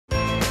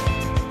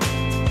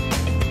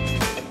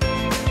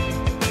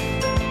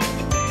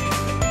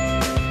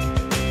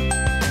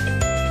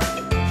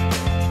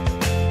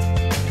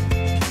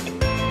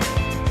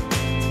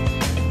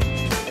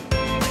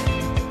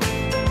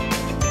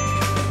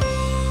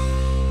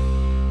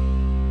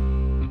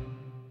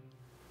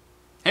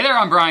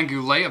I'm Brian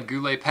Goulet of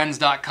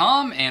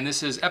GouletPens.com, and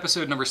this is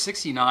episode number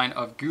 69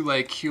 of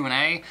Goulet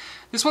Q&A.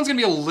 This one's going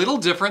to be a little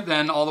different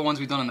than all the ones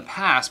we've done in the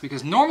past,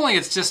 because normally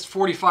it's just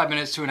 45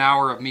 minutes to an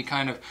hour of me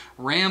kind of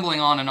rambling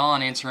on and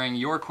on answering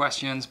your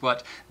questions,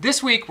 but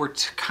this week we're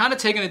kind of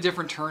taking a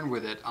different turn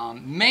with it,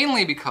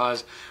 mainly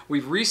because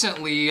we've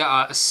recently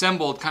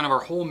assembled kind of our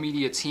whole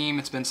media team.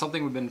 It's been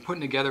something we've been putting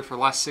together for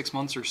the last 6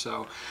 months or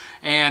so,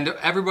 and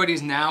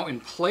everybody's now in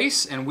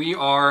place, and we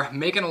are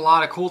making a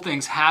lot of cool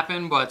things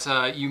happen, but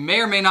you may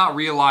or may not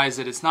realize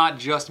that it's not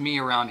just me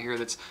around here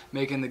that's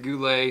making the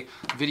Goulet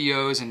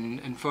videos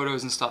and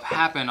photos and stuff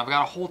happen. I've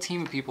got a whole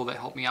team of people that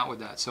help me out with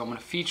that. So I'm going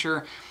to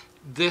feature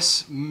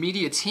this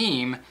media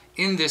team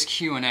in this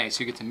Q&A.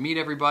 So you get to meet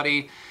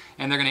everybody,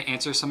 and they're going to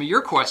answer some of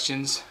your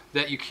questions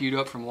that you queued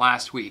up from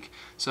last week.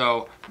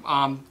 So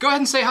go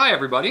ahead and say hi,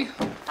 everybody.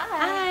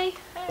 Hi.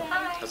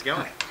 Hi. How's it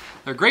going?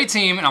 They're a great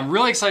team, and I'm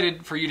really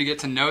excited for you to get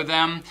to know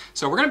them.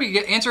 So we're going to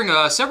be answering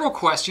several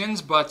questions,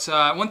 but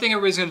one thing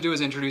everybody's going to do is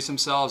introduce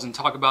themselves and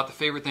talk about the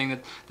favorite thing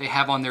that they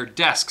have on their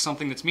desk,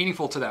 something that's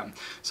meaningful to them.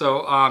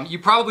 So you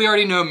probably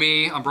already know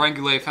me. I'm Brian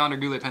Goulet, founder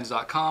of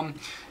GouletPens.com,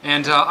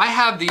 and I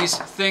have these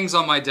things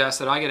on my desk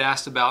that I get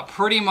asked about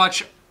pretty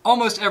much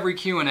almost every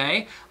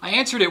Q&A. I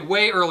answered it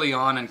way early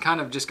on and kind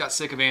of just got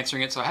sick of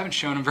answering it, so I haven't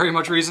shown them very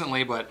much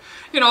recently, but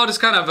you know, I'll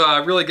just kind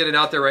of really get it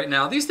out there right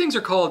now. These things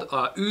are called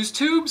ooze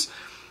tubes.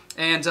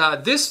 And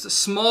this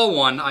small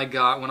one I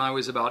got when I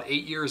was about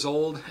 8 years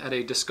old at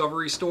a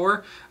Discovery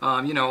store.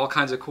 You know, all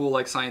kinds of cool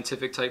like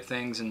scientific type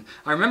things. And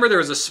I remember there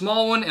was a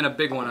small one and a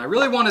big one. I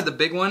really wanted the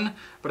big one,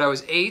 but I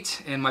was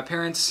 8 and my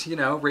parents, you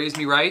know, raised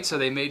me right, so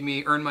they made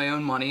me earn my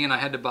own money and I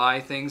had to buy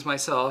things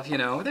myself, you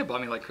know. They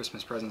bought me like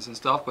Christmas presents and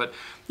stuff, but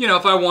you know,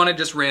 if I wanted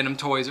just random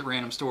toys at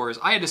random stores,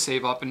 I had to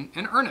save up and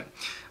earn it.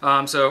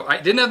 So I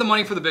didn't have the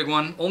money for the big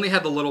one, only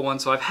had the little one,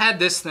 so I've had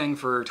this thing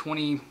for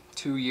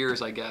 22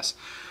 years, I guess.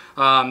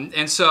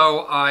 And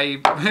so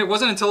it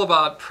wasn't until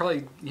about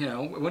probably, you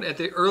know, at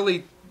the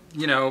early,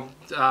 you know,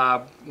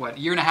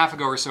 year and a half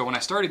ago or so when I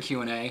started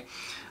Q&A,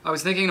 I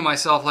was thinking to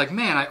myself like,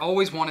 man, I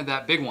always wanted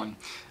that big one.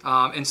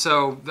 And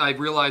so I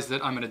realized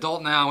that I'm an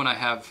adult now and I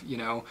have, you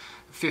know,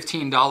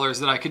 $15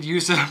 that I could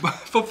use to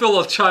fulfill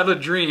a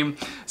childhood dream.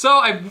 So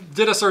I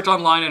did a search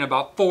online, in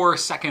about 4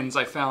 seconds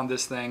I found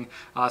this thing,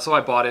 so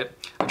I bought it.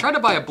 I tried to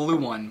buy a blue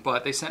one,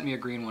 but they sent me a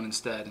green one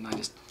instead, and I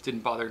just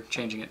didn't bother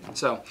changing it.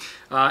 So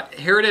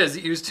here it is,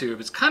 the ooze tube.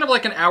 It's kind of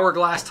like an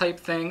hourglass type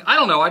thing. I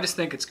don't know, I just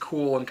think it's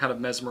cool and kind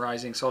of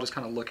mesmerizing, so I'll just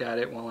kind of look at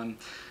it while I'm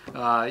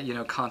you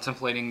know,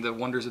 contemplating the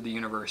wonders of the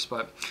universe.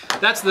 But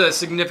that's the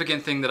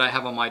significant thing that I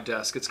have on my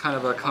desk. It's kind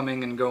of a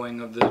coming and going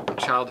of the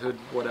childhood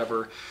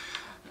whatever.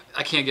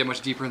 I can't get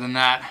much deeper than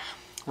that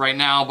right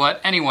now, but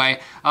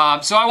anyway,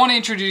 so I want to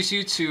introduce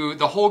you to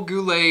the whole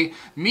Goulet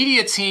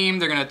media team.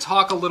 They're going to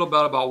talk a little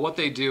bit about what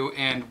they do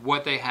and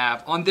what they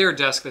have on their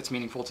desk that's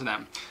meaningful to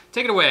them.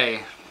 Take it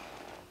away.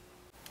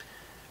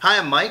 Hi,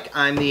 I'm Mike.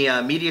 I'm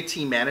the media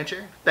team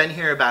manager. Been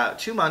here about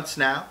 2 months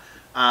now.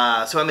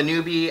 So I'm a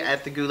newbie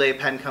at the Goulet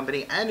Pen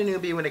Company and a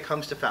newbie when it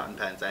comes to fountain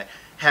pens. I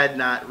had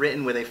not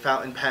written with a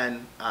fountain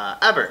pen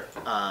ever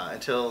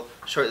until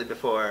shortly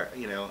before,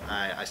 you know,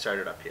 I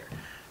started up here.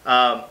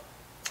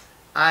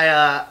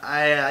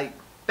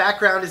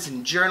 Background is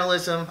in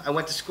journalism. I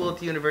went to school at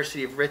the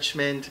University of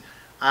Richmond.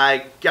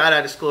 I got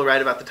out of school right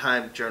about the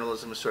time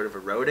journalism was sort of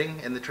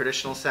eroding in the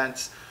traditional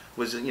sense,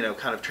 was, you know,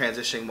 kind of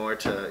transitioning more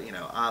to, you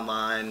know,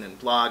 online and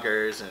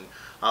bloggers and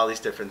all these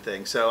different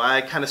things. So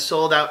I kind of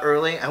sold out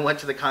early. I went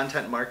to the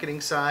content marketing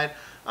side,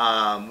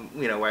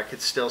 you know, where I could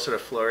still sort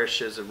of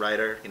flourish as a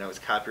writer, you know, as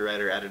a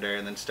copywriter, editor,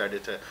 and then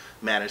started to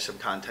manage some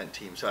content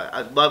teams. So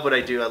I love what I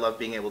do. I love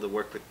being able to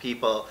work with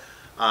people.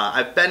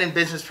 I've been in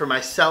business for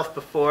myself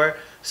before,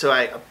 so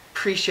I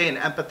appreciate and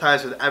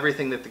empathize with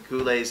everything that the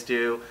Goulets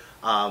do.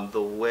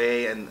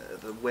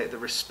 The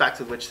respect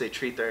with which they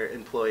treat their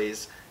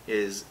employees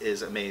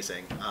is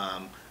amazing.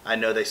 I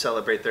know they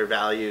celebrate their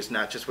values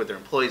not just with their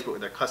employees but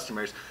with their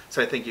customers.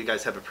 So I think you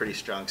guys have a pretty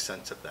strong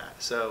sense of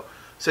that. So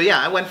yeah,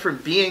 I went from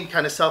being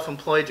kind of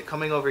self-employed to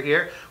coming over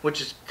here,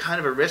 which is kind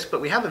of a risk, but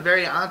we have a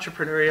very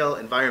entrepreneurial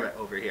environment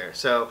over here.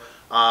 So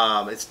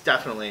it's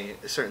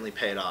certainly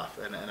paid off,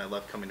 and I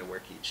love coming to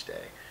work each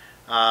day.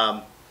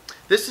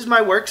 This is my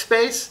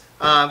workspace,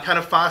 kind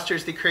of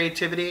fosters the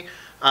creativity.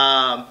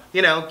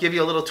 You know, give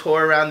you a little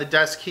tour around the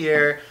desk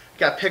here.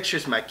 Got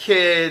pictures of my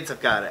kids.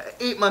 I've got an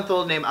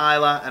 8-month-old named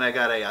Isla, and I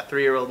got a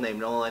 3-year-old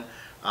named Nolan.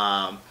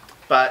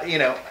 But you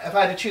know, if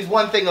I had to choose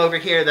one thing over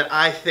here that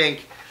I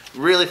think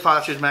really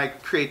fosters my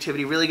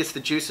creativity, really gets the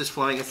juices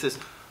flowing, it's this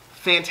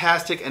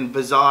fantastic and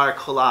bizarre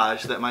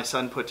collage that my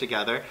son put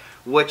together,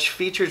 which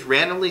features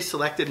randomly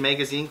selected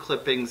magazine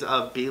clippings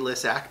of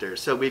B-list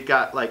actors. So we've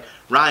got like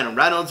Ryan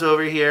Reynolds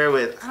over here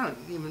with, I don't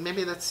even,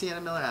 maybe that's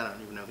Sienna Miller, I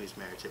don't even know who he's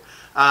married to.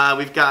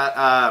 We've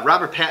got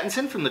Robert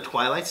Pattinson from the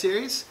Twilight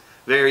series,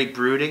 very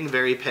brooding,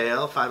 very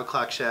pale, 5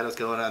 o'clock shadows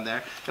going on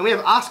there. And we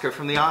have Oscar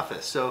from The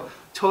Office, so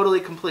totally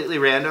completely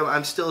random.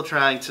 I'm still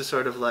trying to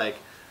sort of like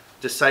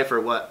decipher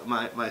what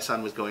my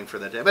son was going for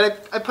that day.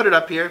 But I put it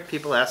up here.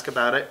 People ask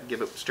about it,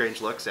 give it strange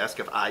looks, ask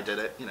if I did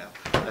it, you know,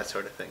 that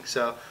sort of thing.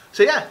 So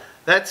yeah,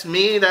 that's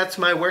me. That's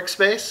my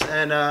workspace.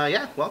 And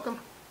yeah, welcome.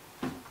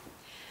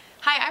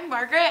 Hi, I'm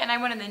Margaret, and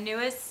I'm one of the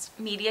newest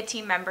media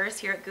team members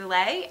here at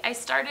Goulet. I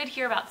started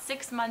here about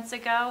 6 months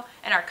ago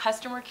in our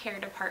customer care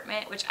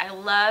department, which I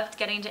loved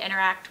getting to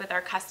interact with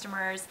our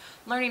customers,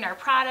 learning our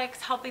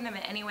products, helping them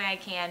in any way I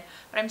can.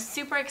 But I'm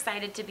super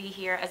excited to be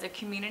here as a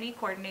community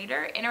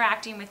coordinator,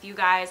 interacting with you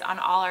guys on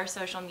all our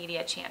social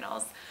media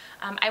channels.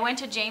 I went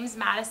to James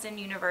Madison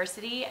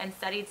University and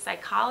studied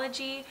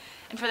psychology,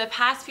 and for the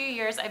past few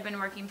years I've been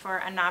working for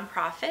a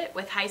nonprofit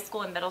with high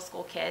school and middle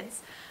school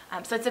kids.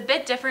 So it's a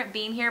bit different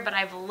being here, but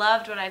I've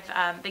loved what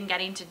I've been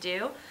getting to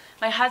do.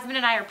 My husband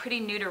and I are pretty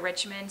new to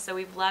Richmond, so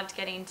we've loved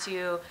getting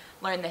to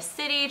learn the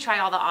city, try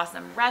all the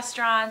awesome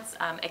restaurants,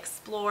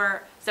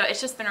 explore. So it's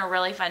just been a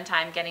really fun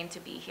time getting to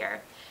be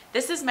here.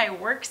 This is my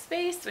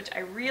workspace, which I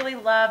really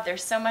love.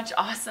 There's so much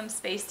awesome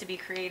space to be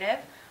creative.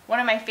 One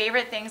of my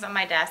favorite things on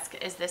my desk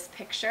is this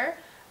picture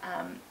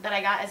that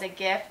I got as a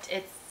gift.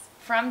 It's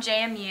from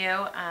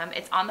JMU.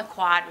 It's on the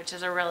Quad, which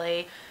is a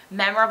really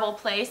memorable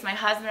place. My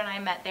husband and I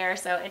met there,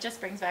 so it just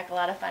brings back a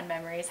lot of fun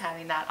memories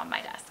having that on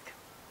my desk.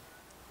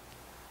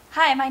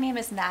 Hi, my name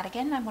is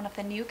Madigan. I'm one of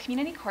the new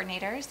community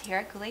coordinators here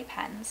at Goulet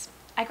Pens.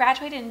 I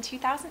graduated in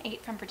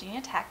 2008 from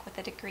Virginia Tech with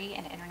a degree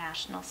in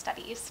international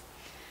studies.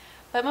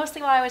 But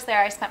mostly while I was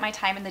there, I spent my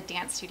time in the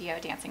dance studio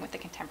dancing with the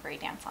contemporary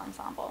dance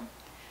ensemble.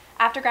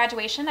 After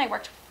graduation, I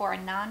worked for a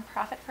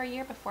nonprofit for a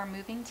year before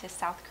moving to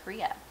South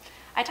Korea.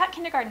 I taught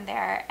kindergarten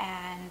there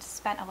and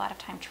spent a lot of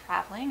time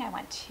traveling. I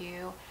went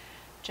to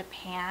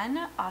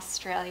Japan,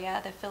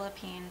 Australia, the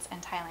Philippines,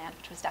 and Thailand,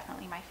 which was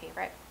definitely my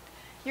favorite.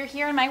 You're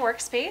here in my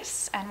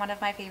workspace, and one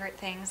of my favorite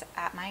things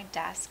at my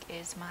desk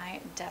is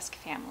my desk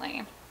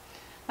family.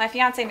 My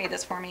fiance made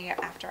this for me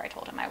after I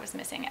told him I was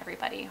missing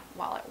everybody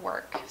while at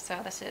work. So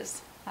this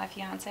is my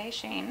fiance,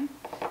 Shane,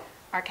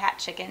 our cat,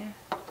 Chicken,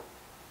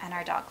 and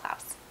our dog,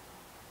 Klaus.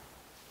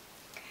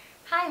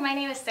 Hi, my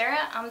name is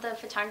Sarah. I'm the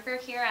photographer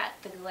here at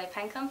the Goulet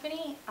Pen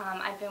Company.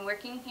 I've been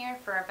working here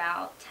for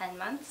about 10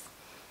 months.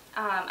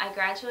 I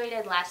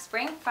graduated last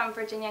spring from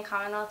Virginia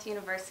Commonwealth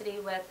University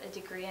with a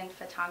degree in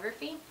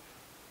photography.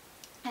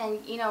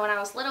 And you know, when I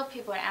was little,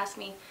 people would ask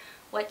me,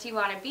 what do you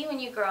want to be when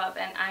you grow up?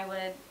 And I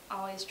would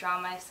always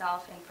draw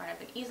myself in front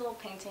of an easel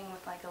painting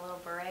with like a little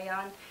beret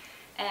on.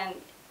 And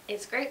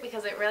it's great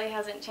because it really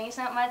hasn't changed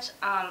that much.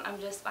 I'm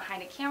just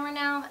behind a camera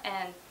now,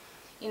 and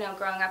you know,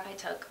 growing up I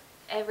took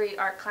every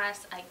art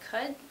class I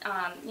could,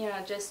 you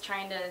know, just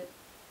trying to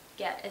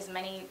get as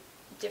many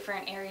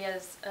different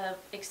areas of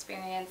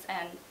experience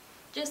and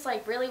just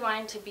like really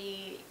wanting to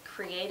be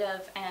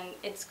creative. And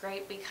it's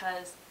great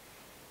because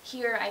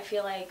here I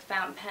feel like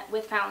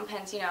with fountain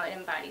pens, you know, it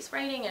embodies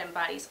writing, it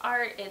embodies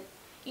art,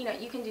 you know,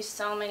 you can do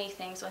so many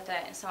things with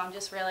it. And so I'm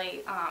just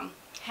really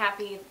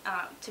happy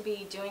to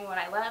be doing what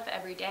I love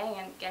every day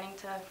and getting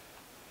to,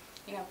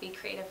 you know, be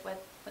creative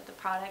with the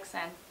products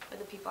and with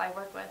the people I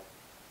work with.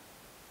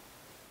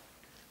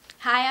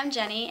 Hi, I'm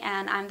Jenny,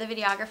 and I'm the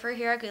videographer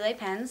here at Goulet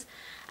Pens.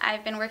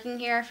 I've been working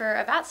here for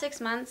about 6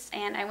 months,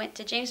 and I went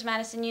to James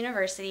Madison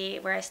University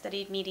where I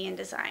studied media and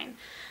design.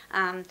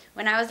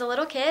 When I was a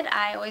little kid,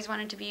 I always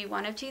wanted to be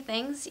one of two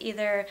things,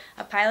 either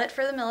a pilot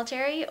for the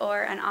military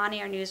or an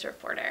on-air news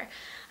reporter.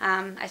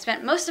 I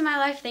spent most of my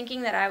life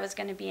thinking that I was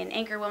going to be an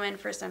anchor woman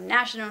for some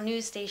national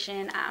news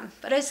station,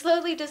 but I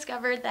slowly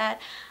discovered that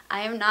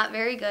I am not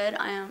very good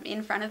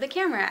in front of the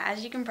camera,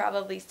 as you can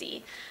probably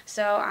see.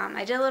 So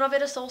I did a little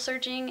bit of soul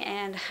searching,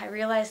 and I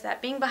realized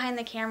that being behind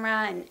the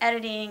camera and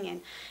editing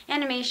and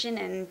animation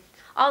and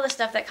all the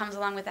stuff that comes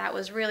along with that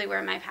was really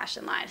where my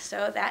passion lied.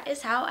 So that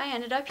is how I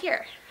ended up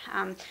here.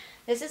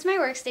 This is my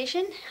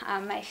workstation.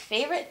 My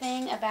favorite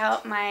thing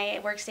about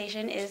my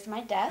workstation is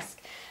my desk.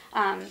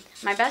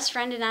 My best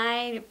friend and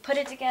I put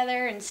it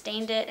together and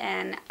stained it,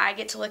 and I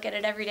get to look at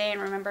it every day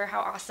and remember how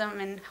awesome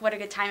and what a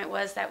good time it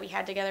was that we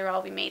had together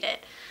while we made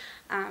it.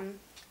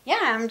 Yeah,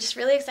 I'm just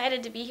really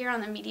excited to be here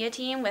on the media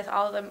team with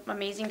all the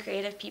amazing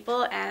creative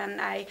people,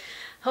 and I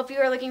hope you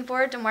are looking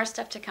forward to more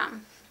stuff to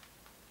come.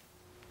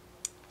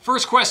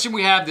 First question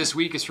we have this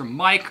week is from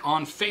Mike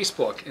on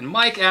Facebook, and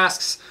Mike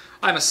asks,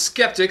 I'm a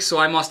skeptic, so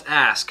I must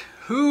ask,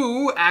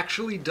 who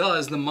actually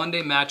does the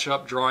Monday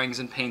matchup drawings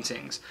and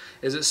paintings?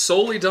 Is it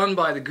solely done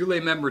by the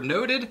Goulet member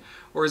Noted,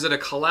 or is it a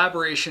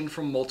collaboration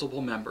from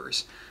multiple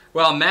members?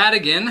 Well,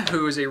 Madigan,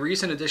 who is a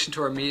recent addition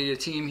to our media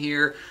team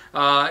here,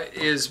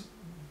 is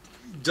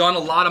done a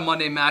lot of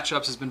Monday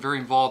matchups, has been very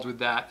involved with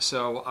that,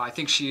 so I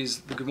think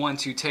she's the good one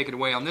to take it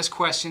away on this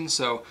question.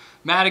 So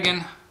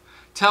Madigan,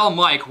 tell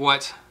Mike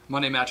what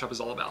Monday matchup is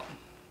all about.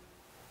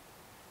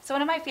 So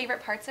one of my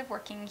favorite parts of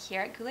working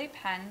here at Goulet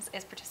Pens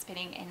is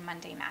participating in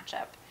Monday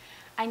Matchup.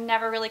 I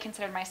never really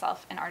considered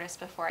myself an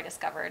artist before I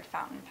discovered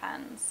fountain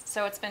pens,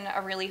 so it's been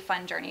a really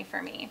fun journey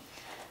for me.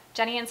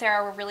 Jenny and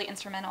Sarah were really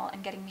instrumental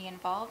in getting me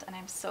involved, and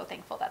I'm so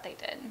thankful that they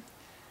did.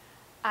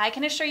 I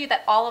can assure you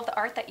that all of the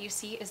art that you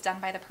see is done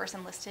by the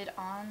person listed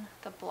on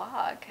the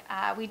blog.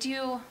 We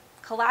do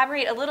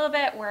collaborate a little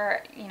bit.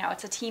 Where, you know,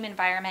 it's a team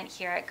environment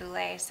here at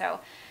Goulet. So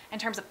in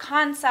terms of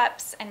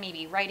concepts and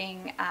maybe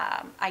writing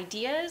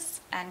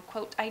ideas and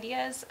quote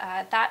ideas,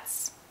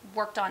 that's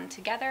worked on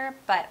together,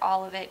 but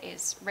all of it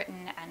is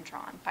written and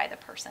drawn by the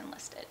person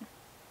listed.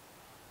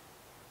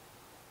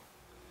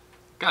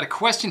 Got a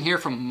question here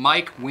from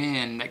Mike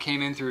Wynn that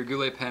came in through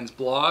Goulet Pens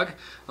blog.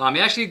 He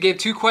actually gave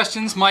 2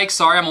 questions. Mike,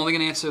 sorry, I'm only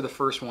going to answer the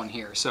first one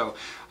here. So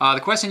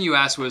the question you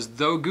asked was,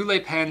 though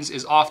Goulet Pens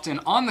is often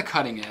on the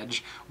cutting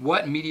edge,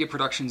 what media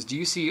productions do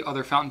you see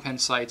other fountain pen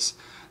sites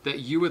that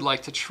you would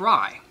like to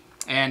try?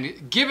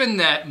 And given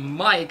that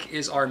Mike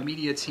is our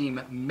media team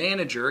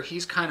manager,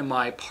 he's kind of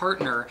my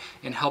partner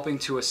in helping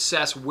to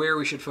assess where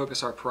we should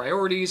focus our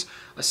priorities,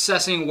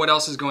 assessing what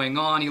else is going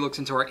on. He looks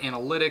into our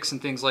analytics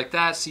and things like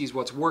that, sees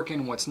what's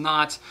working, what's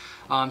not.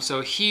 So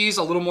he's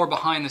a little more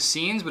behind the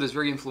scenes, but is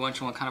very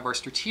influential in kind of our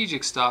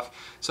strategic stuff.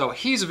 So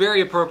he's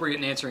very appropriate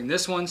in answering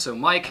this one. So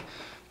Mike,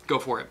 go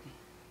for it.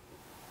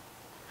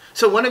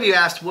 So one of you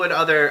asked what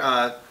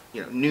other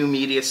new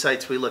media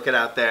sites we look at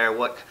out there.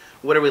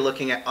 What are we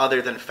looking at other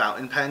than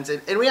fountain pens?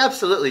 And we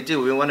absolutely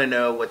do. We want to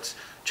know what's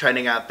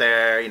trending out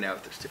there,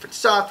 if there's different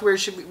software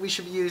we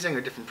should be using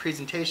or different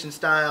presentation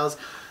styles.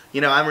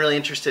 I'm really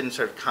interested in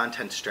sort of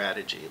content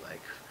strategy.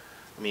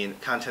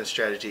 Content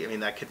strategy,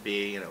 that could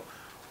be,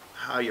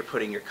 how you're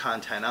putting your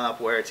content up,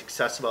 where it's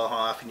accessible, how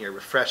often you're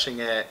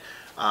refreshing it,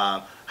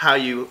 how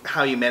you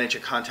manage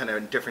your content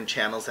on different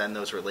channels and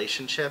those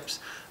relationships.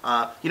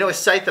 A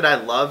site that I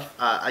love,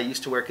 I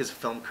used to work as a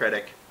film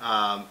critic,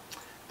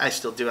 I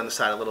still do on the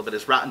side a little bit,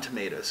 is Rotten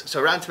Tomatoes.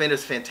 So Rotten Tomatoes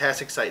is a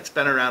fantastic site. It's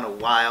been around a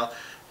while.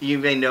 You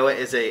may know it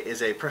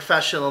as a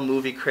professional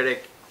movie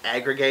critic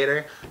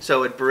aggregator.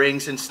 So it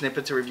brings in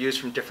snippets of reviews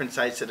from different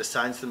sites that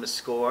assigns them a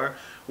score,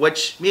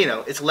 which,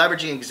 it's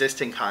leveraging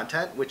existing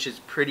content, which is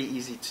pretty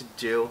easy to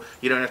do.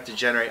 You don't have to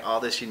generate all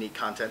this unique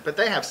content, but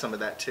they have some of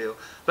that too.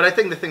 But I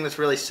think the thing that's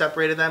really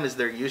separated them is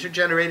their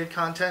user-generated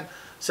content.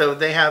 So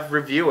they have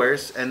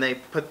reviewers, and they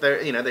put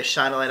their, they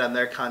shine a light on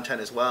their content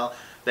as well.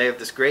 They have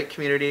this great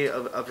community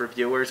of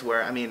reviewers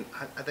where,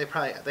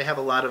 they have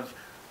a lot of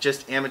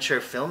just amateur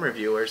film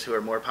reviewers who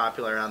are more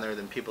popular on there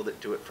than people that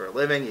do it for a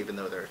living, even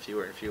though there are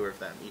fewer and fewer of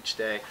them each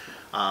day.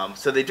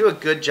 So they do a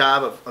good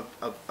job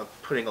of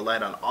putting a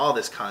light on all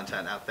this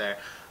content out there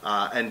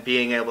and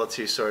being able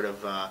to sort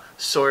of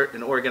sort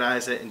and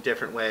organize it in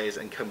different ways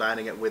and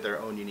combining it with their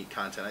own unique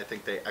content. I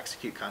think they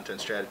execute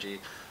content strategy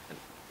in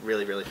a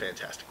really, really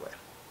fantastic way.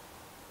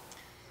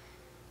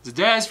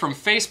 Zedez from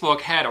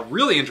Facebook had a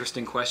really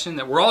interesting question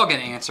that we're all going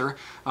to answer.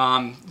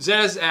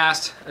 Zedez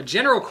asked, a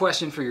general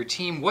question for your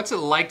team, what's it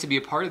like to be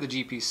a part of the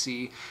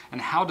GPC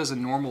and how does a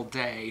normal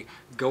day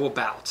go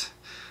about?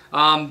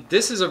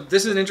 This is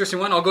an interesting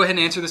one. I'll go ahead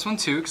and answer this one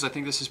too because I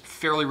think this is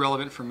fairly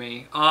relevant for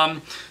me.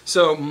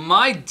 So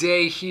my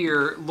day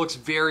here looks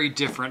very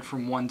different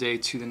from one day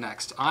to the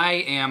next. I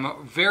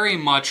am very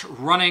much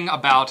running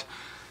about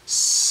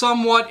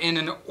somewhat in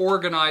an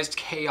organized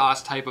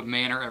chaos type of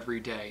manner every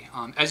day.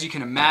 As you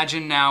can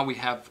imagine now, we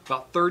have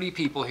about 30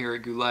 people here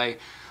at Goulet.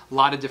 A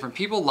lot of different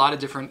people, a lot of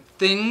different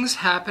things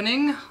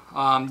happening,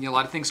 a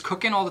lot of things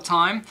cooking all the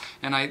time,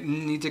 and I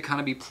need to kind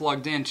of be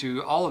plugged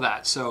into all of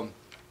that. So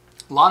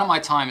a lot of my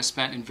time is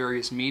spent in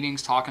various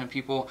meetings, talking to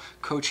people,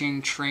 coaching,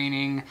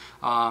 training,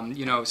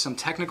 some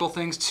technical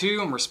things too.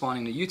 I'm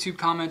responding to YouTube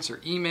comments or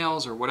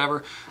emails or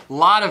whatever. A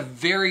lot of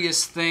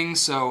various things.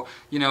 So,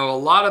 a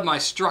lot of my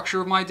structure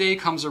of my day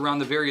comes around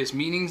the various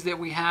meetings that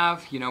we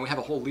have. We have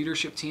a whole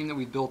leadership team that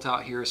we've built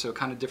out here, so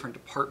kind of different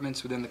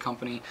departments within the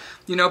company.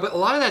 But a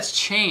lot of that's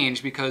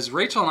changed because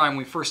Rachel and I, when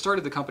we first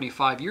started the company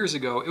 5 years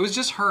ago, it was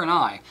just her and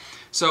I.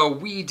 So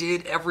we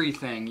did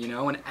everything,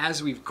 and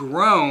as we've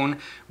grown,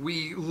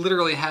 we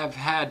literally have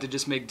had to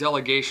just make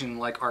delegation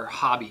like our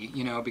hobby,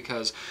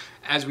 because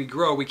as we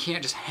grow, we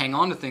can't just hang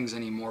on to things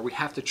anymore. We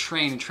have to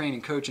train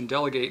and coach and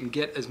delegate and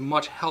get as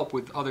much help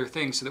with other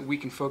things so that we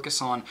can focus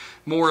on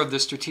more of the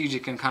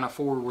strategic and kind of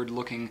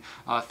forward-looking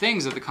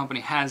things that the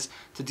company has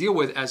to deal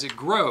with as it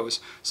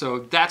grows. So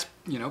that's,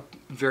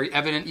 very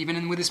evident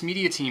even with this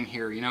media team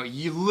here.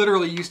 You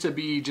literally used to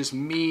be just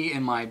me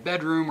in my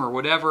bedroom or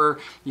whatever,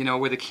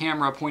 with a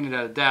camera pointed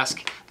at a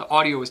desk. The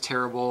audio was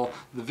terrible,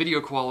 the video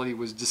quality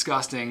was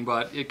disgusting,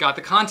 but it got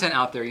the content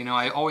out there.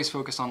 I always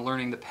focused on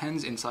learning the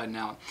pens inside and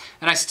out.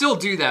 And I still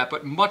do that,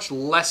 but much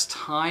less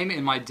time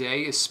in my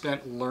day is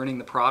spent learning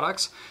the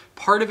products.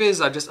 Part of it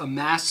is I've just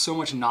amassed so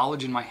much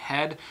knowledge in my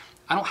head.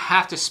 I don't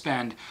have to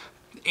spend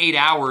 8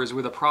 hours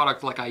with a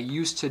product like I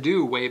used to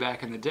do way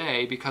back in the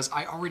day because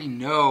I already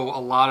know a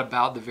lot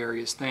about the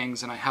various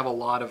things and I have a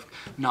lot of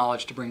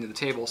knowledge to bring to the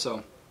table.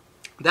 So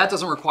that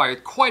doesn't require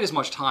quite as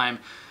much time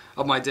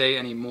of my day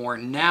anymore.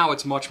 Now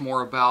it's much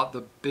more about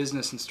the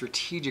business and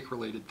strategic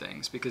related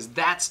things because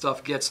that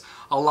stuff gets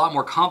a lot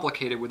more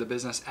complicated with a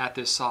business at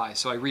this size.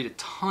 So I read a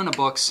ton of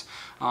books.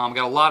 Got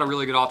a lot of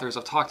really good authors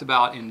I've talked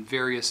about in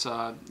various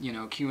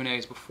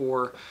Q&As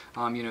before.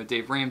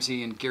 Dave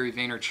Ramsey and Gary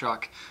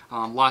Vaynerchuk,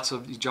 lots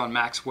of John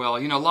Maxwell.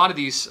 A lot of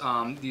these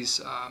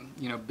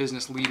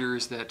business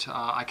leaders that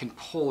I can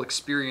pull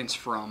experience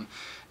from,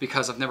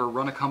 because I've never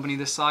run a company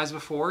this size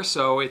before.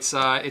 So it's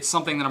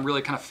something that I'm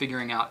really kind of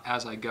figuring out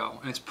as I go.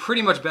 And it's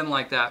pretty much been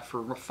like that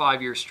for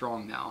 5 years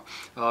strong now,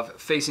 of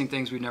facing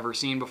things we've never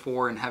seen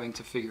before and having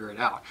to figure it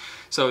out.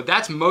 So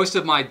that's most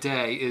of my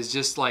day, is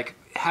just like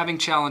having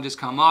challenges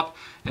come up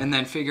and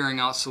then figuring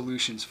out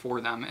solutions for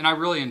them. And I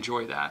really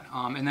enjoy that.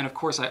 And then of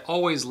course I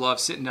always love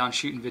sitting down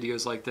shooting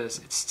videos like this.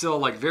 It's still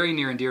like very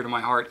near and dear to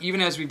my heart.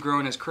 Even as we've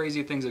grown, as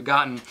crazy things have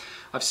gotten,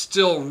 I've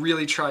still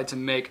really tried to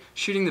make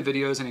shooting the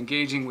videos and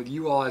engaging with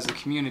you all as a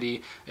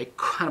community a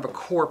kind of a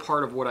core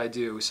part of what I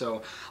do.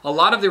 So a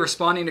lot of the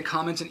responding to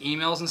comments and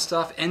emails and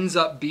stuff ends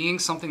up being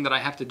something that I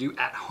have to do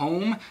at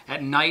home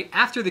at night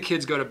after the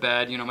kids go to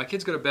bed. My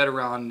kids go to bed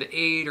around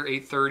 8 or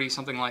 8:30,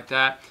 something like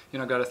that.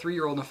 I've got a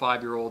 3-year-old and a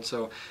 5-year-old.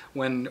 So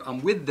when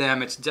I'm with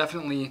them, it's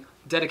definitely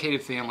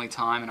dedicated family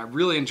time, and I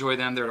really enjoy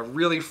them. They're at a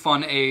really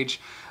fun age.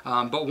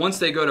 But once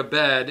they go to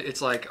bed,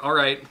 it's like, all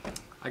right,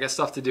 I got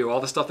stuff to do. All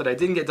the stuff that I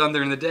didn't get done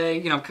during the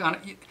day,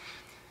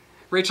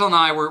 Rachel and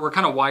I, we're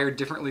kind of wired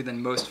differently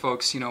than most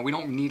folks. We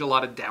don't need a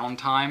lot of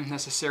downtime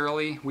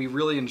necessarily. We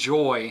really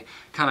enjoy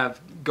kind of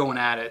going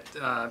at it,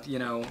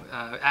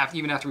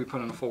 even after we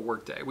put in a full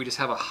work day. We just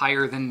have a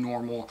higher than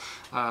normal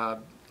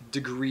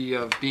degree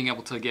of being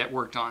able to get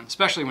work done,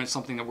 especially when it's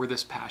something that we're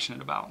this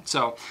passionate about.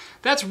 So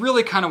that's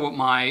really kind of what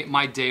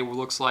my day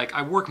looks like.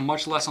 I work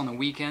much less on the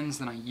weekends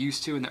than I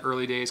used to in the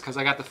early days, because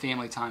I got the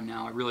family time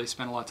now. I really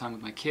spend a lot of time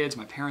with my kids.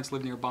 My parents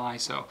live nearby,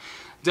 so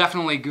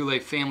definitely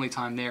Goulet family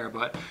time there.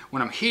 But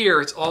when I'm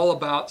here, it's all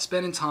about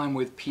spending time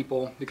with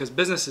people, because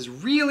business is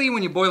really,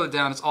 when you boil it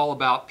down, it's all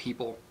about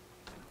people.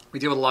 We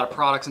deal with a lot of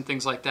products and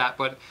things like that,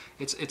 but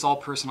it's all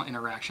personal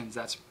interactions.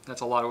 That's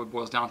a lot of what it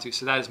boils down to.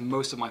 So that is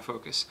most of my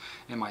focus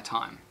and my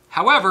time.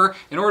 However,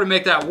 in order to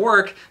make that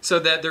work so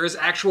that there is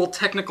actual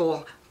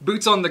technical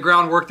boots on the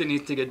ground work that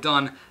needs to get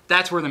done,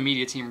 that's where the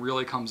media team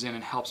really comes in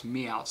and helps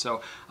me out.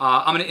 So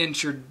I'm going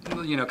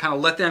to kind of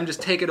let them just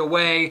take it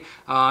away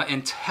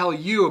and tell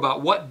you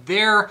about what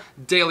their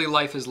daily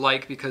life is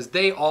like, because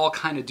they all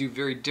kind of do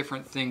very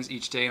different things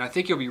each day. And I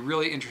think you'll be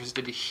really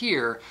interested to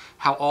hear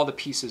how all the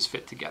pieces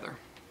fit together.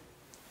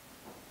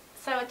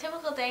 So a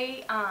typical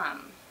day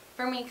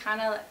for me kind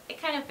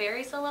of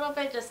varies a little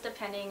bit, just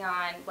depending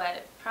on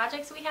what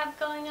projects we have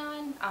going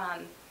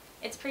on.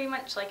 It's pretty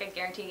much like a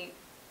guarantee,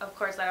 of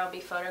course, that I'll be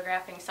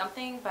photographing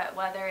something, but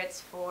whether it's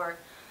for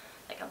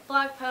like a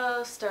blog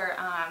post or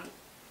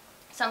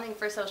something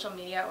for social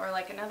media or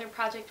like another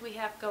project we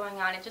have going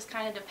on, it just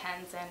kind of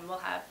depends, and we'll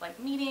have like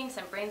meetings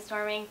and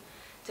brainstorming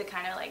to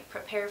kind of like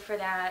prepare for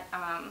that.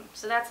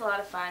 So that's a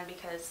lot of fun,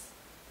 because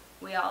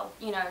we all,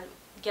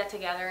 get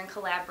together and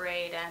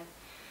collaborate, and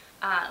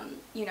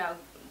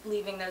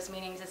leaving those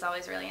meetings is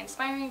always really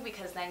inspiring,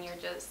 because then you're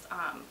just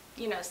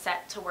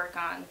set to work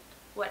on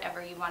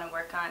whatever you want to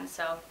work on.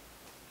 So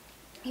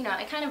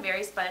it kind of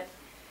varies, but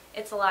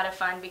it's a lot of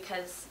fun,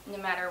 because no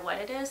matter what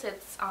it is,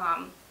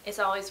 it's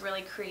always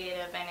really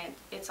creative, and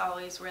it's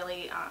always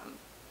really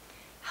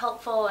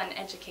helpful and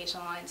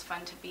educational, and it's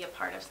fun to be a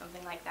part of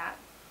something like that.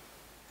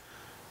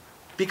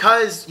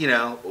 Because,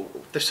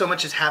 there's so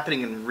much is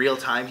happening in real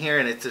time here,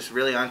 and it's this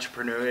really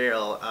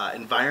entrepreneurial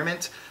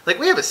environment. Like,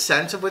 we have a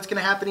sense of what's going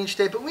to happen each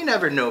day, but we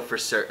never know for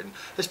certain.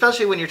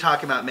 Especially when you're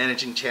talking about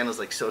managing channels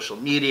like social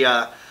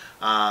media.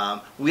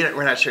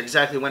 We're not sure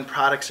exactly when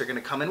products are going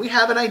to come in. We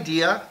have an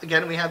idea.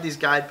 Again, we have these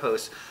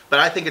guideposts. But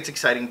I think it's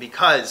exciting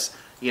because,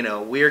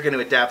 we're going to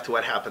adapt to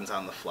what happens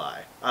on the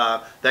fly.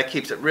 That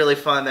keeps it really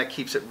fun. That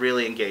keeps it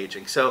really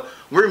engaging. So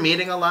we're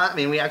meeting a lot. I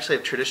mean, we actually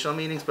have traditional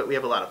meetings, but we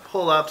have a lot of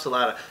pull-ups, a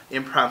lot of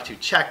impromptu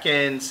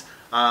check-ins.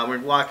 We're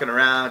walking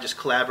around, just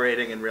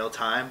collaborating in real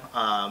time.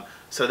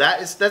 So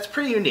that's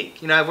pretty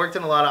unique. I've worked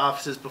in a lot of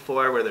offices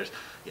before where there's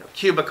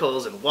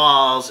cubicles and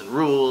walls and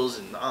rules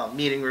and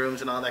meeting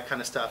rooms and all that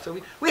kind of stuff.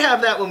 So we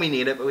have that when we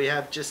need it, but we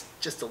have just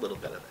a little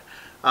bit of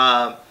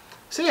it.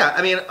 So yeah,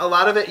 I mean, a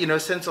lot of it,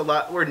 since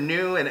we're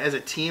new, and as a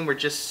team we're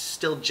just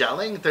still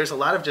gelling, there's a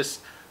lot of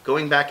just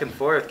going back and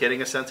forth,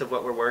 getting a sense of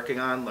what we're working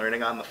on,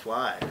 learning on the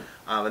fly.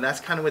 And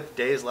that's kind of what the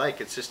day is like.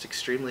 It's just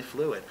extremely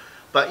fluid.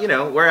 But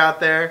we're out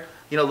there,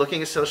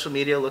 looking at social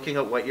media, looking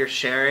at what you're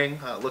sharing,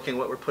 looking at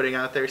what we're putting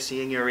out there,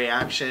 seeing your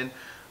reaction,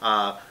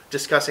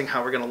 discussing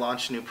how we're going to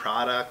launch new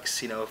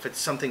products. If it's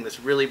something that's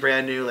really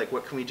brand new, like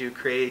what can we do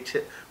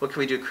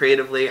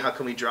creatively, how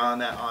can we draw on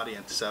that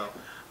audience? So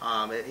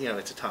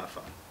it's a ton of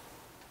fun.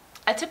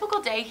 A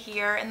typical day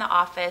here in the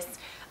office,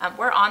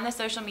 we're on the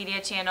social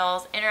media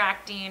channels,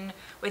 interacting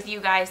with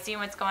you guys, seeing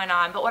what's going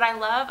on. But what I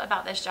love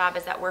about this job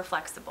is that we're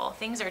flexible.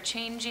 Things are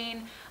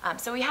changing.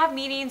 So we have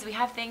meetings, we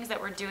have things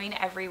that we're doing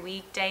every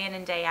week, day in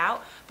and day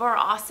out, but we're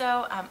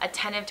also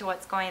attentive to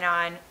what's going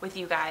on with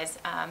you guys,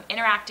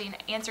 interacting,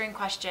 answering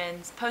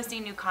questions,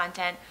 posting new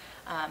content.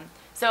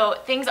 So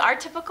things are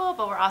typical,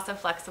 but we're also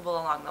flexible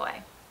along the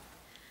way.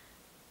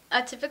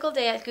 A typical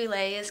day at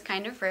Goulet is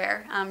kind of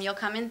rare. You'll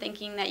come in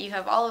thinking that you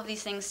have all of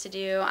these things to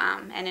do,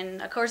 and in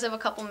the course of a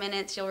couple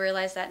minutes you'll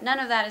realize that none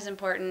of that is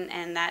important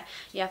and that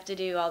you have to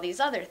do all these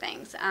other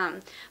things.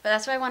 But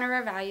that's why one of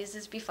our values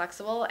is be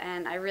flexible,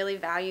 and I really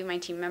value my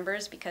team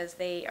members because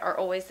they are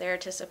always there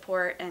to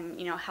support and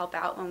help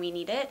out when we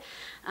need it.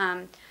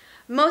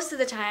 Most of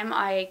the time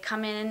I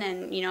come in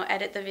and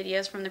edit the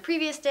videos from the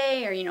previous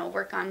day, or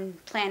work on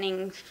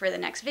planning for the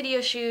next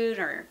video shoot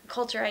or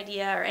culture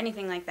idea or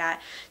anything like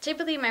that.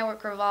 Typically my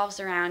work revolves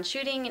around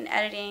shooting and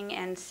editing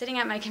and sitting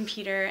at my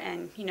computer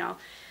and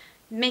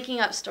making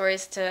up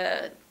stories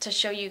to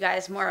show you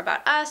guys more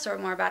about us or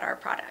more about our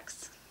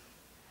products.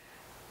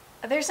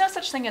 There's no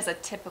such thing as a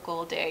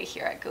typical day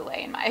here at Goulet,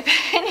 in my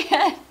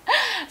opinion.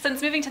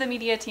 Since moving to the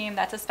media team,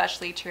 that's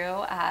especially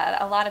true.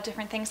 A lot of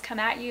different things come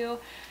at you.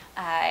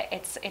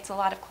 It's a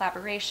lot of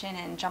collaboration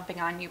and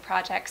jumping on new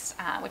projects,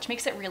 which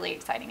makes it really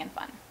exciting and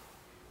fun.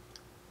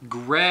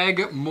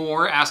 Greg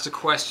Moore asked a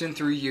question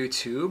through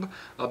YouTube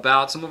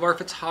about some of our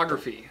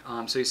photography.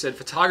 So he said,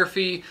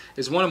 photography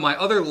is one of my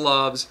other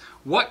loves.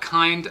 What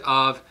kind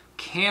of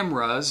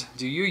cameras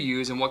do you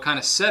use and what kind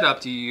of setup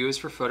do you use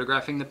for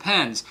photographing the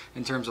pens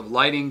in terms of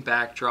lighting,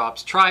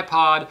 backdrops,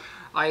 tripod,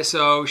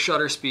 ISO,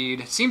 shutter speed?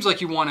 It seems like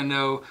you want to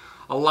know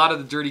a lot of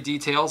the dirty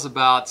details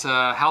about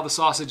how the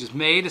sausage is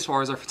made as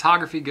far as our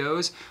photography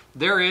goes.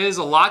 There is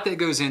a lot that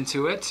goes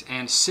into it,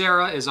 and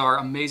Sarah is our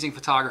amazing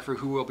photographer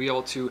who will be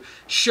able to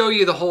show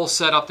you the whole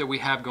setup that we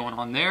have going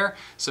on there.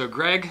 So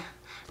Greg,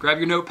 grab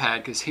your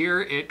notepad because here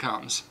it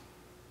comes.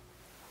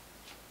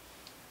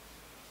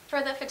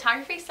 For the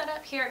photography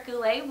setup here at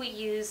Goulet, we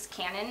use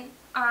Canon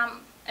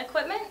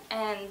equipment,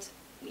 and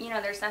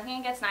there's nothing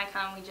against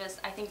Nikon.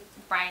 I think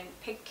Brian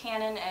picked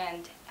Canon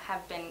and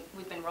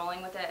we've been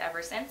rolling with it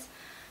ever since.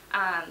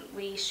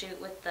 We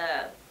shoot with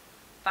the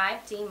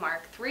 5D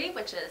Mark III,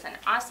 which is an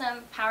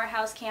awesome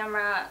powerhouse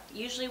camera.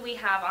 Usually we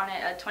have on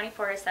it a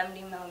 24 to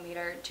 70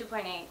 millimeter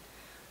 2.8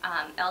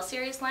 L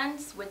series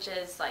lens, which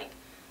is like,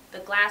 the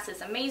glass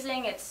is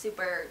amazing. It's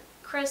super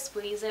crisp.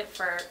 We use it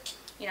for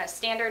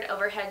standard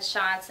overhead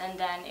shots, and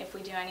then if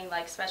we do any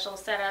like special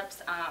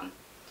setups,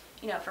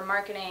 for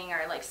marketing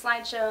or like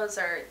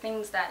slideshows or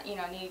things that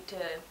need to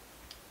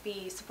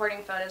be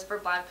supporting photos for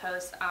blog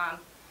posts,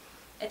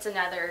 it's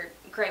another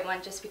great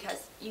one just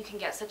because you can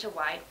get such a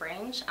wide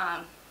range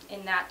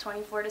in that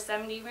 24 to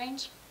 70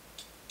 range.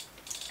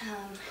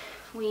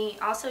 We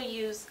also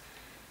use,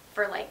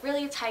 for like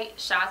really tight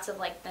shots of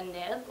like the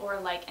nib or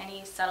like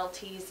any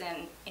subtleties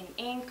in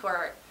ink,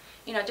 or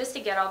just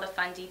to get all the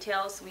fun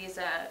details, we use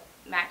a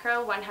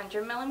macro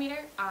 100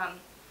 millimeter.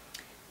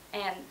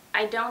 And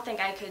I don't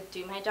think I could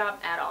do my job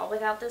at all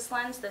without this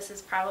lens. This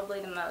is probably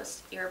the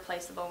most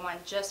irreplaceable one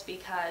just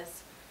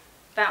because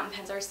fountain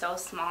pens are so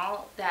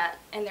small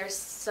and there's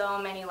so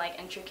many like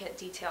intricate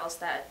details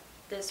that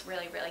this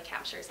really, really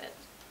captures it.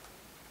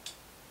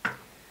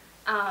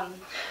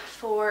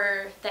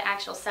 For the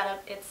actual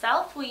setup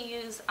itself, we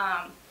use,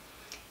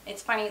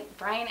 it's funny,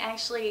 Brian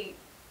actually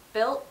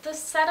built this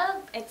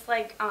setup. It's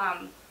like,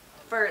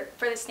 for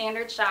the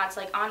standard shots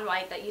like on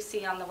white that you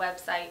see on the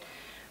website,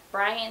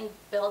 Brian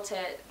built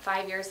it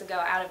 5 years ago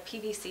out of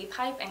PVC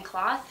pipe and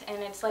cloth,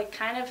 and it's like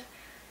kind of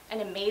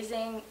an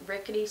amazing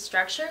rickety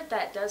structure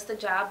that does the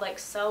job like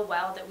so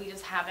well that we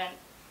just haven't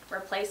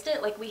replaced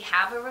it. Like, we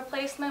have a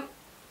replacement,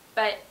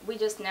 but we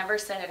just never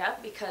set it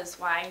up because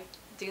why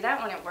do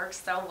that when it works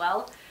so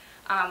well?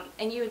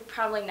 And you would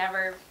probably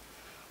never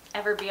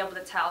ever be able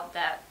to tell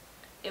that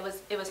it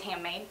was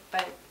handmade,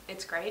 but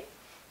it's great.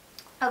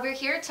 Over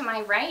here to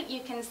my right, you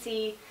can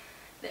see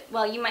that,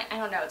 well, you might, I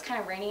don't know, it's kind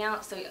of raining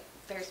out, so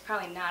there's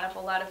probably not a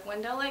whole lot of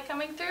window light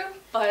coming through,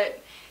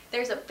 but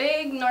there's a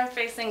big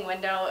north-facing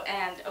window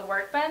and a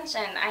workbench,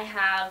 and I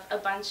have a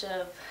bunch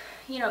of,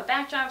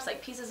 backdrops,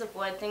 like pieces of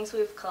wood, things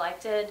we've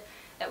collected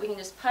that we can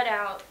just put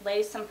out,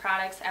 lay some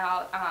products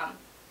out,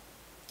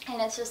 and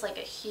it's just like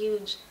a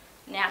huge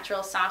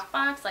natural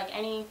softbox. Like,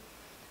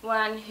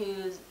 anyone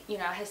who's,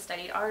 has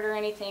studied art or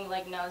anything,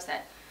 like, knows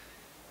that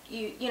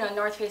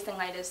north-facing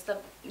light is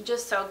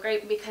just so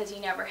great because you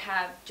never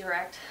have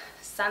direct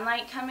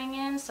sunlight coming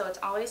in, so it's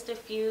always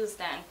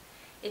diffused, and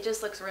it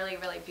just looks really,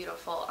 really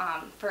beautiful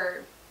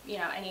for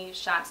any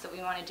shots that we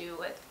want to do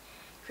with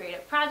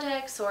creative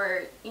projects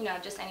or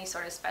just any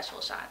sort of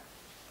special shot.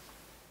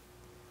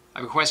 I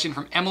have a question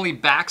from Emily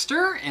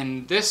Baxter,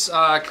 and this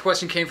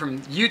question came from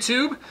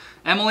YouTube.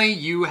 Emily,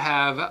 you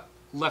have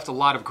left a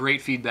lot of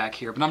great feedback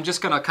here, but I'm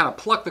just going to kind of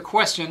pluck the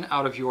question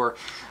out of your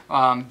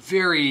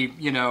very,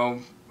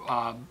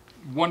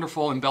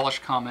 wonderful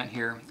embellished comment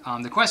here.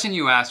 The question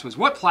you asked was,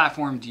 what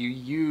platform do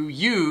you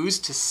use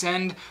to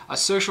send a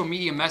social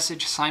media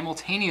message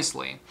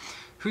simultaneously?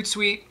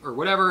 Hootsuite or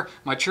whatever,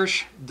 my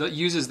church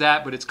uses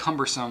that, but it's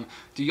cumbersome.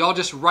 Do y'all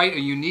just write a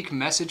unique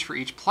message for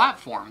each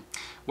platform?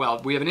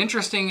 Well, we have an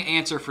interesting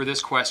answer for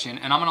this question,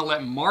 and I'm going to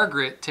let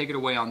Margaret take it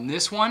away on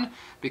this one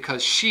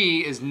because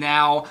she is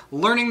now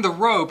learning the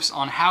ropes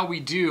on how we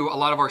do a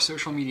lot of our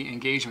social media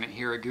engagement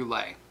here at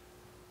Goulet.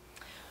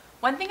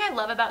 One thing I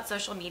love about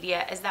social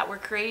media is that we're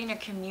creating a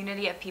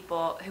community of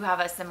people who have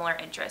a similar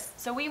interest.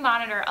 So we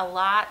monitor a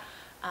lot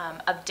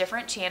of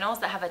different channels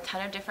that have a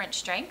ton of different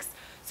strengths.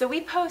 So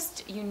we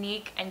post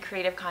unique and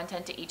creative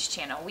content to each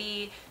channel.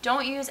 We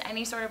don't use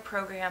any sort of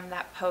program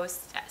that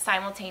posts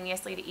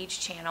simultaneously to each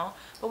channel,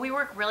 but we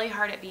work really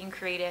hard at being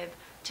creative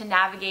to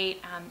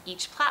navigate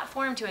each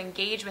platform, to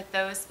engage with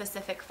those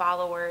specific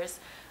followers,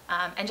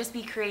 and just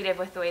be creative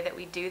with the way that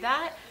we do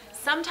that.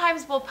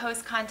 Sometimes we'll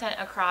post content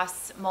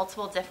across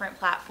multiple different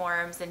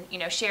platforms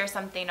and share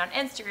something on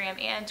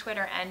Instagram and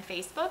Twitter and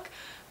Facebook,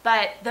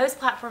 but those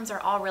platforms are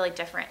all really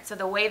different. So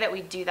the way that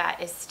we do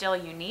that is still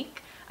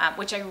unique,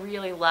 which I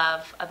really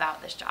love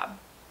about this job.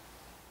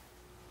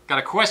 Got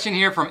a question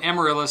here from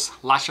Amaryllis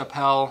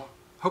LaChapelle,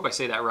 hope I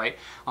say that right,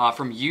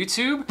 from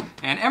YouTube.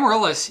 And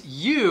Amaryllis,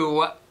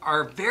 you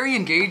are very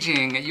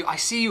engaging. I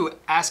see you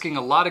asking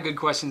a lot of good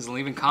questions and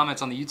leaving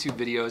comments on the YouTube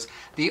videos.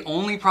 The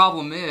only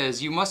problem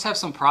is you must have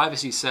some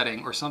privacy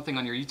setting or something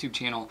on your YouTube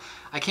channel.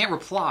 I can't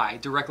reply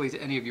directly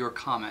to any of your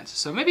comments.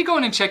 So maybe go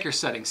in and check your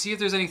settings. See if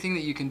there's anything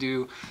that you can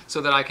do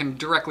so that I can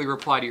directly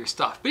reply to your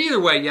stuff. But either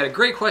way, you had a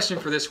great question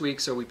for this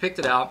week, so we picked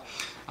it out.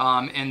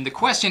 And the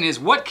question is,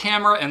 what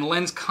camera and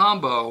lens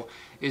combo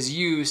is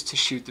used to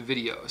shoot the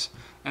videos?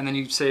 And then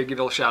you say, give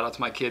a shout out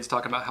to my kids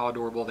talking about how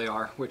adorable they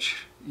are, which,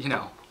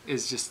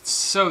 is just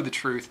so the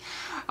truth.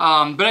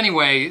 But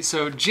anyway,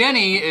 so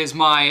Jenny is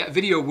my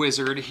video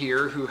wizard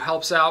here who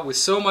helps out with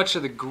so much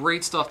of the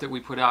great stuff that we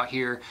put out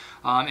here.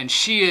 And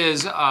she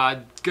is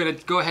gonna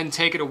go ahead and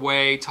take it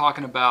away,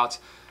 talking about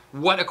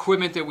what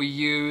equipment that we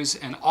use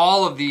and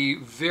all of the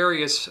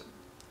various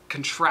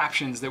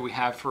contraptions that we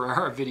have for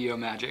our video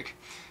magic.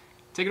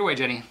 Take it away,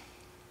 Jenny.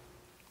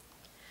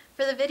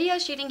 For the video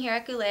shooting here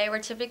at Goulet, we're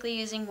typically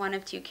using one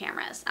of two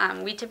cameras.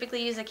 We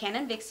typically use a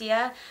Canon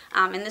Vixia,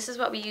 and this is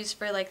what we use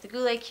for like the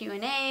Goulet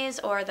Q&As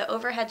or the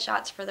overhead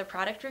shots for the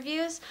product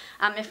reviews.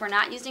 If we're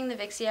not using the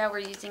Vixia, we're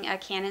using a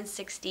Canon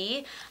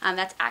 6D.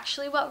 That's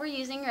actually what we're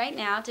using right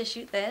now to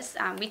shoot this.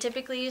 We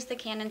typically use the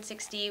Canon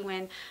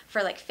 6D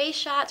for like face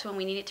shots, when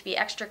we need it to be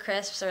extra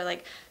crisp, or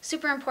like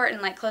super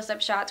important like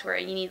close-up shots where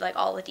you need like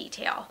all the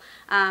detail.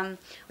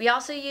 We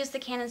also use the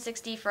Canon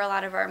 6D for a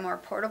lot of our more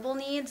portable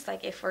needs,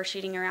 like if we're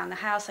shooting around the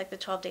house, like the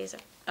 12 Days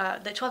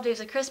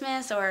of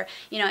Christmas, or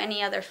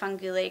any other fun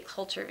Goulet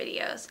culture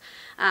videos.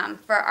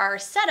 For our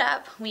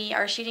setup, we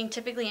are shooting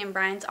typically in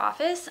Brian's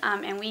office,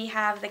 and we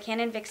have the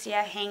Canon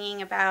Vixia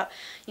hanging about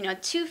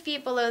 2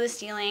 feet below the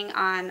ceiling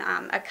on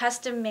a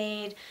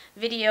custom-made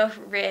video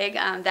rig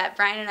that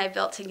Brian and I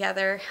built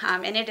together,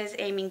 and it is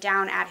aiming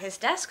down at his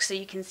desk, so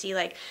you can see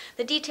like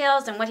the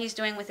details and what he's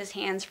doing with his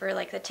hands for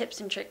like the tips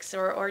and tricks,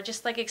 or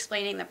just like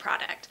explaining the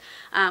product.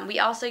 We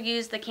also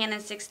use the Canon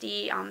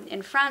 6D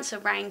in front, so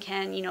Brian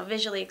can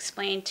visually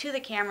explain to the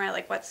camera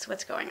like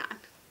what's going on.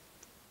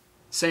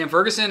 Sam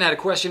Ferguson had a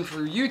question for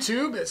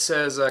YouTube. It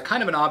says,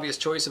 kind of an obvious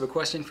choice of a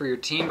question for your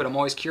team, but I'm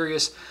always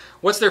curious,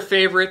 what's their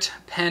favorite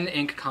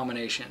pen-ink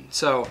combination?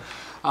 So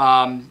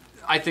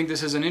I think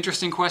this is an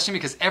interesting question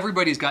because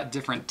everybody's got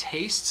different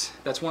tastes.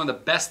 That's one of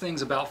the best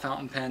things about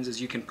fountain pens, is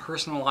you can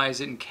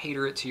personalize it and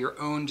cater it to your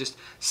own just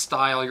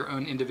style, your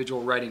own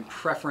individual writing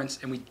preference,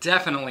 and we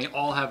definitely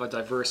all have a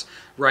diverse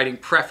writing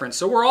preference.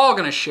 So we're all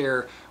gonna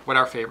share what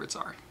our favorites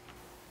are.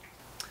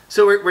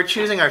 So we're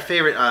choosing our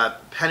favorite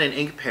pen and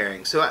ink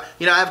pairing. So I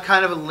have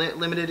kind of a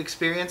limited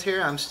experience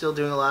here. I'm still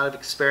doing a lot of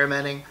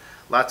experimenting,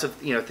 lots of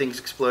things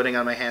exploding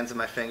on my hands and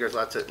my fingers,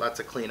 lots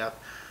of cleanup.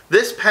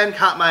 This pen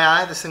caught my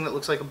eye. This thing that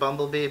looks like a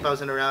bumblebee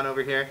buzzing around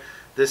over here.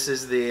 This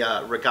is the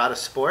Regatta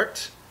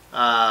Sport.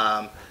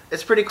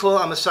 It's pretty cool.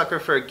 I'm a sucker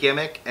for a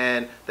gimmick,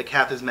 and the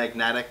cap is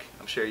magnetic.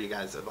 I'm sure you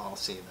guys have all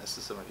seen this.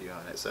 Some of you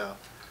own it, so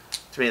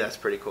to me that's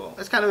pretty cool.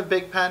 It's kind of a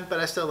big pen, but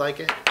I still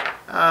like it.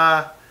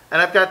 And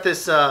I've got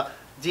this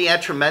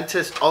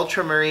Diatramentis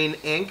Ultramarine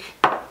ink,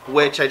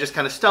 which I just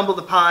kind of stumbled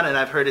upon, and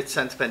I've heard it's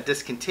since been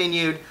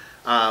discontinued.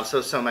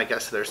 So I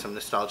guess there's some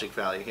nostalgic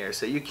value here.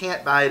 So you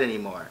can't buy it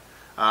anymore.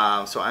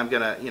 So I'm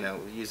gonna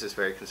use this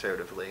very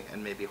conservatively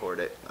and maybe hoard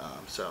it.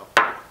 So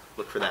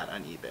look for that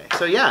on eBay.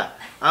 So yeah,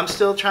 I'm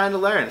still trying to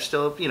learn.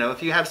 Still,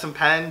 if you have some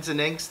pens and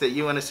inks that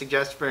you want to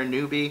suggest for a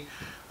newbie,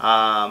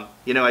 I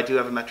do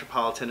have a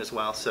Metropolitan as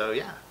well. So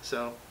yeah,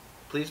 so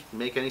please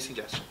make any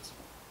suggestions.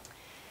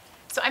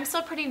 So I'm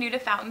still pretty new to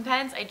fountain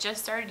pens. I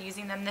just started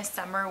using them this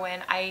summer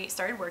when I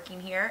started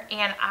working here,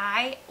 and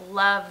I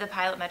love the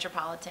Pilot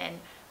Metropolitan.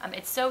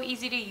 It's so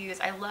easy to use.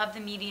 I love the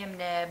medium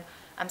nib.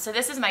 So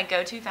this is my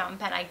go-to fountain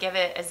pen. I give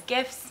it as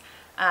gifts,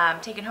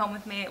 take it home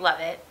with me, love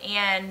it.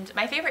 And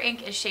my favorite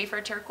ink is Schaefer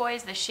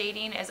Turquoise. The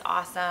shading is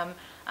awesome.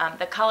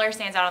 The color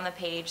stands out on the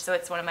page, so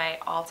it's one of my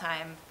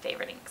all-time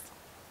favorite inks.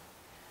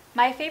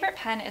 My favorite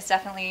pen is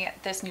definitely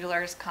this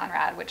Noodler's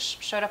Conrad, which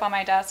showed up on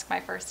my desk my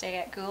first day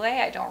at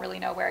Goulet. I don't really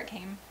know where it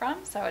came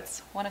from, so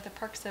it's one of the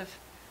perks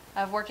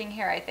of working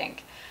here, I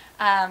think.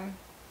 I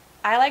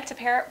like to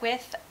pair it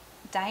with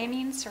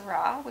Diamine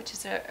Syrah, which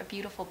is a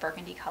beautiful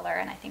burgundy color,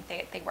 and I think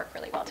they work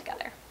really well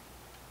together.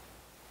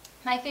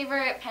 My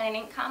favorite pen and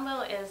ink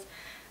combo is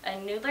a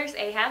Noodler's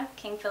Ahab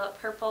King Philip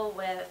Purple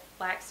with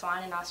Black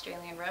Swan and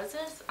Australian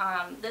Roses.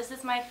 This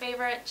is my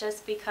favorite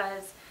just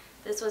because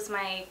this was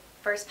my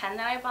first pen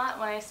that I bought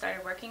when I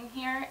started working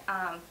here,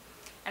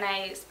 and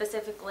I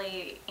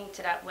specifically inked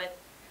it up with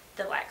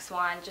the Black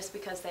Swan just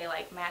because they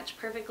like match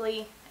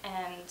perfectly,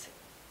 and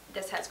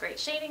this has great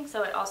shading,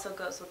 so it also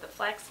goes with the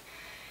flex,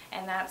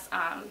 and that's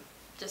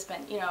just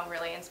been, you know,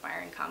 really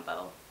inspiring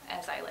combo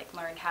as I like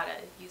learned how to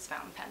use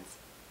fountain pens.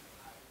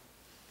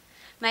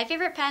 My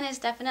favorite pen is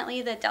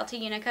definitely the Delta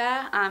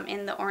Unica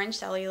in the orange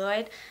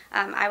celluloid.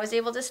 I was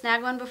able to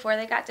snag one before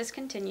they got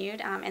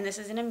discontinued, and this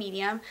is in a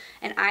medium,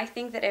 and I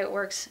think that it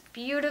works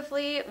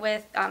beautifully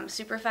with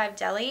Super 5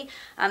 Deli.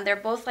 They're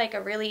both like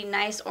a really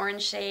nice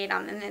orange shade,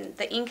 and then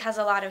the ink has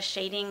a lot of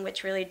shading,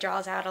 which really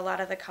draws out a lot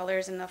of the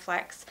colors in the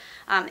flex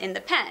in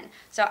the pen.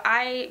 So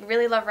I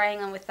really love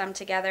writing with them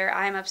together.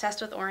 I'm obsessed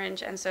with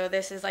orange, and so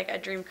this is like a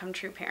dream come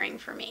true pairing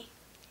for me.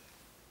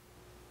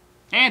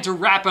 And to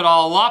wrap it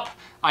all up,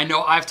 I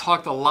know I've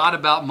talked a lot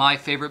about my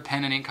favorite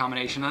pen and ink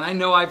combination, and I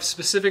know I've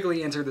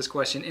specifically answered this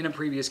question in a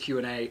previous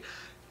Q&A.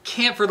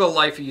 Can't for the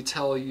life of you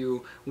tell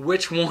you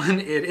which one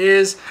it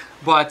is,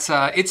 but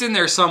it's in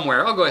there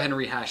somewhere. I'll go ahead and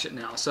rehash it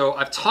now. So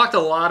I've talked a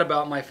lot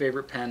about my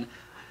favorite pen.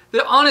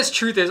 The honest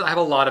truth is I have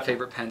a lot of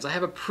favorite pens. I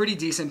have a pretty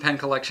decent pen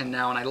collection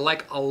now, and I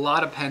like a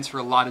lot of pens for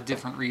a lot of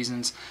different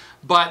reasons.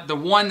 But the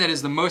one that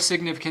is the most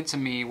significant to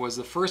me was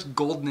the first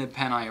gold nib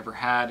pen I ever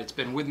had. It's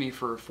been with me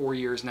for 4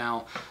 years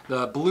now.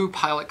 The blue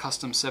Pilot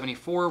Custom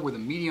 74 with a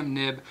medium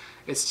nib.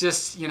 It's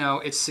just, you know,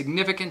 it's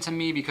significant to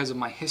me because of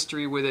my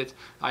history with it.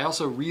 I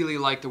also really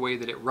like the way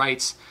that it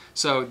writes.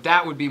 So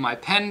that would be my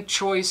pen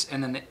choice,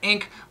 and then the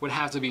ink would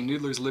have to be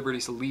Noodler's Liberty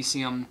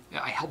Silicium.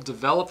 I helped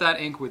develop that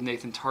ink with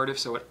Nathan Tardif,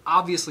 so it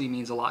obviously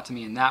means a lot to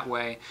me in that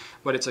way.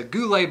 But it's a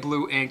Goulet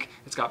blue ink.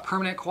 It's got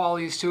permanent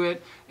qualities to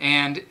it,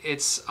 and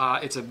it's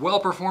a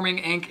well-performing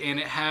ink, and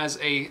it has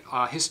a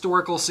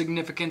historical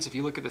significance. If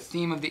you look at the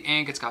theme of the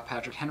ink, it's got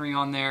Patrick Henry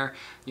on there.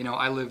 You know,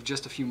 I live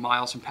just a few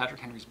miles from Patrick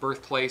Henry's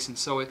birthplace, and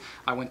so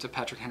I went to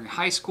Patrick Henry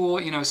High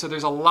School. You know, so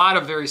there's a lot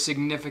of very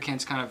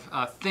significant kind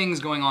of things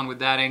going on with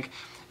that ink.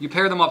 You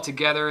pair them up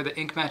together, the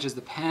ink matches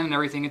the pen and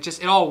everything.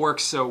 It all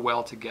works so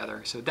well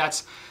together. So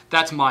that's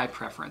my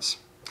preference.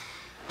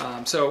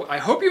 So I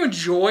hope you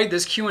enjoyed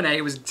this Q&A.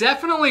 It was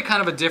definitely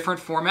kind of a different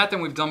format than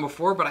we've done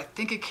before, but I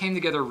think it came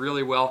together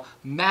really well.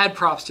 Mad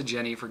props to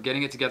Jenny for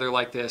getting it together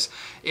like this.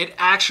 It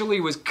actually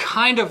was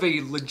kind of a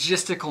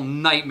logistical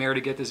nightmare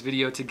to get this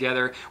video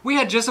together. We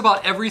had just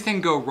about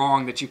everything go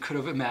wrong that you could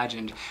have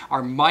imagined.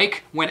 Our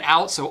mic went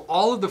out, so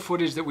all of the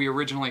footage that we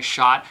originally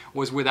shot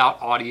was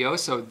without audio,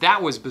 so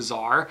that was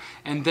bizarre.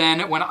 And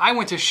then when I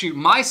went to shoot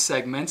my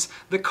segments,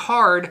 the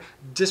card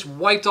just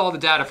wiped all the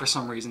data for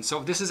some reason.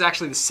 So this is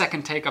actually the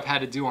second take I've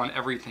had to do on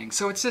everything.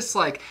 So it's just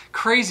like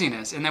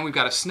craziness. And then we've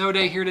got a snow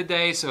day here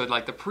today, so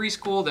like the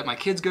preschool that my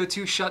kids go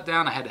to shut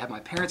down. I had to have my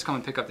parents come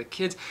and pick up the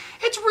kids.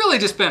 It's really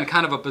just been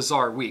kind of a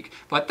bizarre week,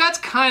 but that's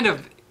kind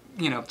of,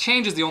 you know,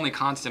 change is the only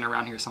constant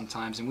around here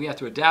sometimes, and we have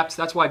to adapt.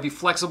 That's why be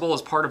flexible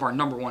is part of our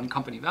 #1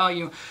 company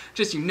value.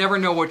 Just, you never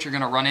know what you're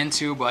gonna run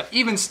into, but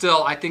even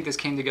still, I think this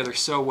came together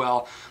so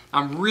well.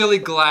 I'm really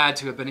glad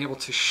to have been able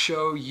to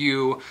show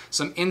you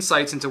some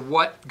insights into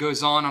what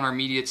goes on our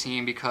media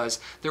team, because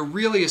there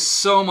really is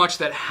so much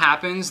that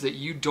happens that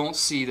you don't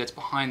see that's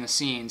behind the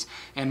scenes.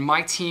 And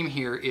my team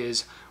here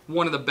is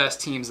one of the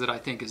best teams that I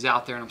think is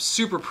out there, and I'm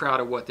super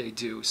proud of what they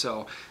do.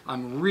 So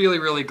I'm really,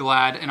 really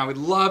glad, and I would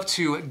love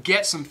to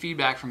get some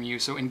feedback from you.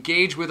 So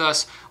engage with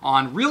us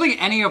on really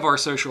any of our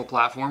social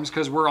platforms,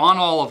 because we're on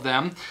all of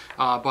them,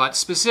 but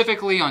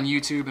specifically on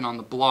YouTube and on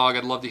the blog.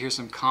 I'd love to hear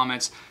some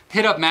comments.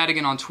 Hit up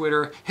Madigan on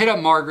Twitter, hit up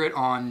Margaret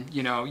on,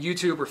 you know,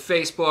 YouTube or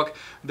Facebook.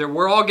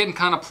 We're all getting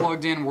kind of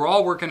plugged in. We're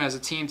all working as a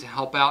team to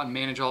help out and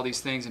manage all these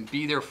things and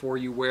be there for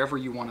you wherever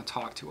you want to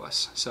talk to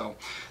us. So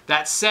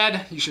that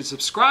said, you should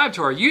subscribe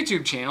to our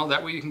YouTube channel.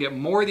 That way you can get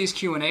more of these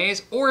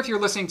Q&As, or if you're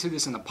listening to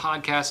this in the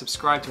podcast,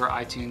 subscribe to our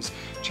iTunes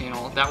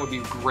channel. That would be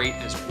great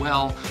as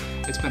well.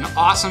 It's been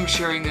awesome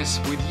sharing this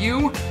with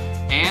you,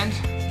 and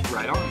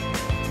right on.